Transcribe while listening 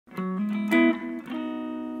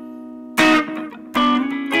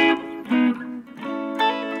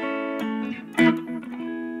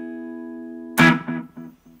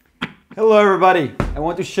Hello everybody, I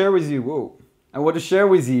want to share with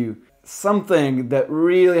you something that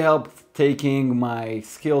really helped taking my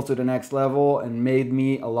skills to the next level and made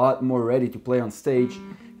me a lot more ready to play on stage.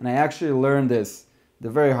 And I actually learned this the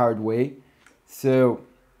very hard way. And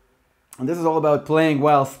this is all about playing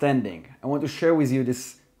while standing. I want to share with you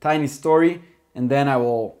this tiny story, and then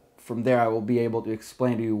from there I will be able to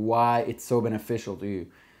explain to you why it's so beneficial to you.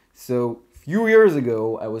 So a few years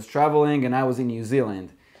ago I was traveling and I was in New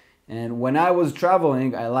Zealand. And when I was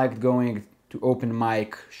traveling, I liked going to open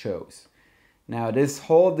mic shows. Now this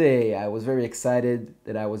whole day I was very excited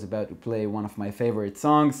that I was about to play one of my favorite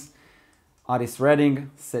songs, Otis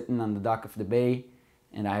Redding, Sitting on the Dock of the Bay.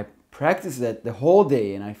 And I practiced that the whole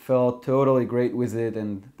day and I felt totally great with it.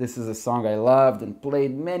 And this is a song I loved and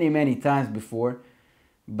played many times before.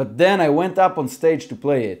 But then I went up on stage to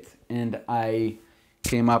play it and I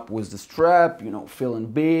came up with the strap, feeling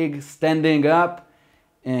big, standing up.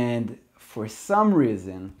 And for some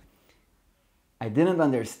reason, I didn't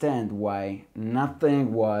understand why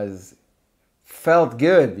nothing felt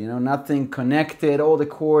good, nothing connected, all the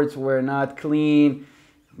chords were not clean,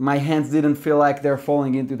 my hands didn't feel like they're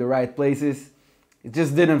falling into the right places, it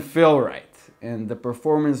just didn't feel right, and the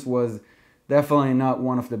performance was definitely not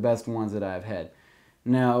one of the best ones that I've had.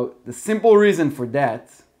 Now, the simple reason for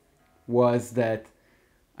that was that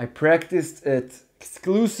I practiced it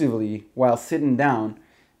exclusively while sitting down,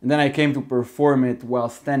 and then I came to perform it while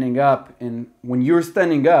standing up. And when you're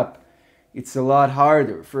standing up, it's a lot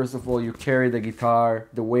harder. First of all, you carry the guitar,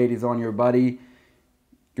 the weight is on your body,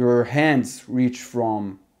 your hands reach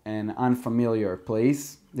from an unfamiliar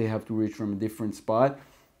place, they have to reach from a different spot,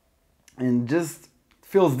 and just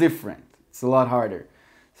feels different. It's a lot harder.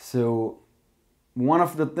 So one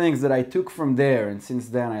of the things that I took from there, and since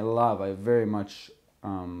then I very much,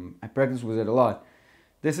 I practice with it a lot,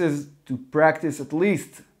 this is to practice at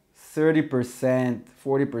least 30%,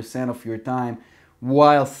 40% of your time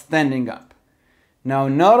while standing up. Now,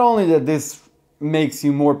 not only that this makes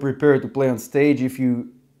you more prepared to play on stage if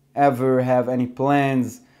you ever have any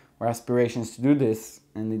plans or aspirations to do this,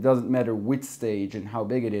 and it doesn't matter which stage and how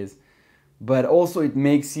big it is, but also it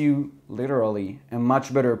makes you literally a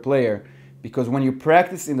much better player, because when you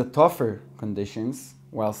practice in the tougher conditions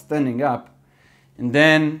while standing up, and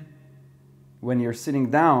then when you're sitting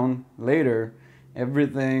down later,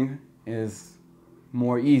 everything is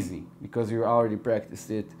more easy because you already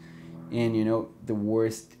practiced it in, the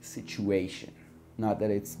worst situation. Not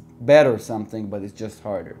that it's bad or something, but it's just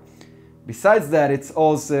harder. Besides that, it's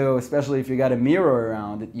also, especially if you got a mirror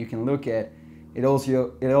around that you can look at, it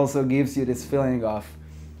also gives you this feeling of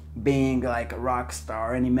being like a rock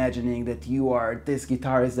star and imagining that you are this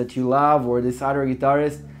guitarist that you love or this other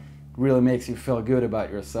guitarist. It really makes you feel good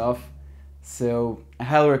about yourself. So I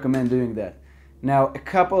highly recommend doing that. Now, a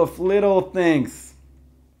couple of little things,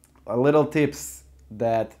 little tips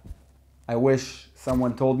that I wish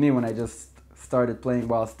someone told me when I just started playing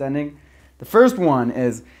while standing. The first one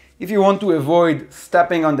is, if you want to avoid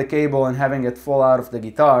stepping on the cable and having it fall out of the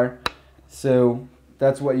guitar, so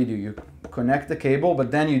that's what you do. You connect the cable, but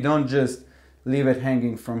then you don't just leave it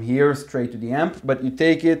hanging from here straight to the amp, but you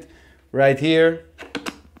take it right here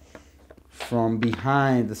from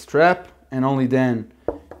behind the strap, and only then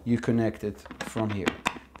you connect it from here.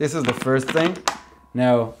 This is the first thing.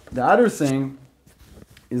 Now, the other thing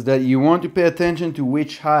is that you want to pay attention to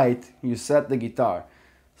which height you set the guitar.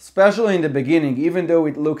 Especially in the beginning, even though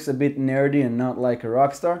it looks a bit nerdy and not like a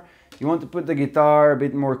rock star, you want to put the guitar a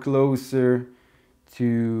bit more closer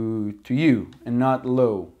to you and not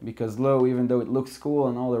low. Because low, even though it looks cool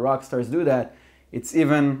and all the rock stars do that, it's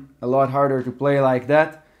even a lot harder to play like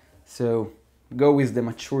that. So go with the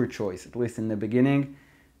mature choice, at least in the beginning,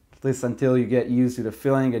 at least until you get used to the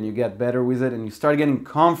feeling and you get better with it and you start getting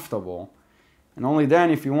comfortable. And only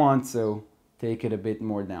then if you want, so take it a bit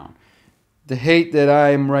more down. The height that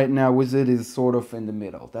I am right now with it is sort of in the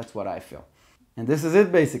middle. That's what I feel. And this is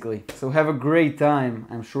it basically. So have a great time.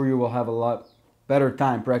 I'm sure you will have a lot better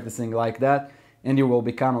time practicing like that, and you will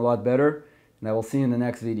become a lot better. And I will see you in the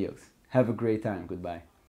next videos. Have a great time. Goodbye.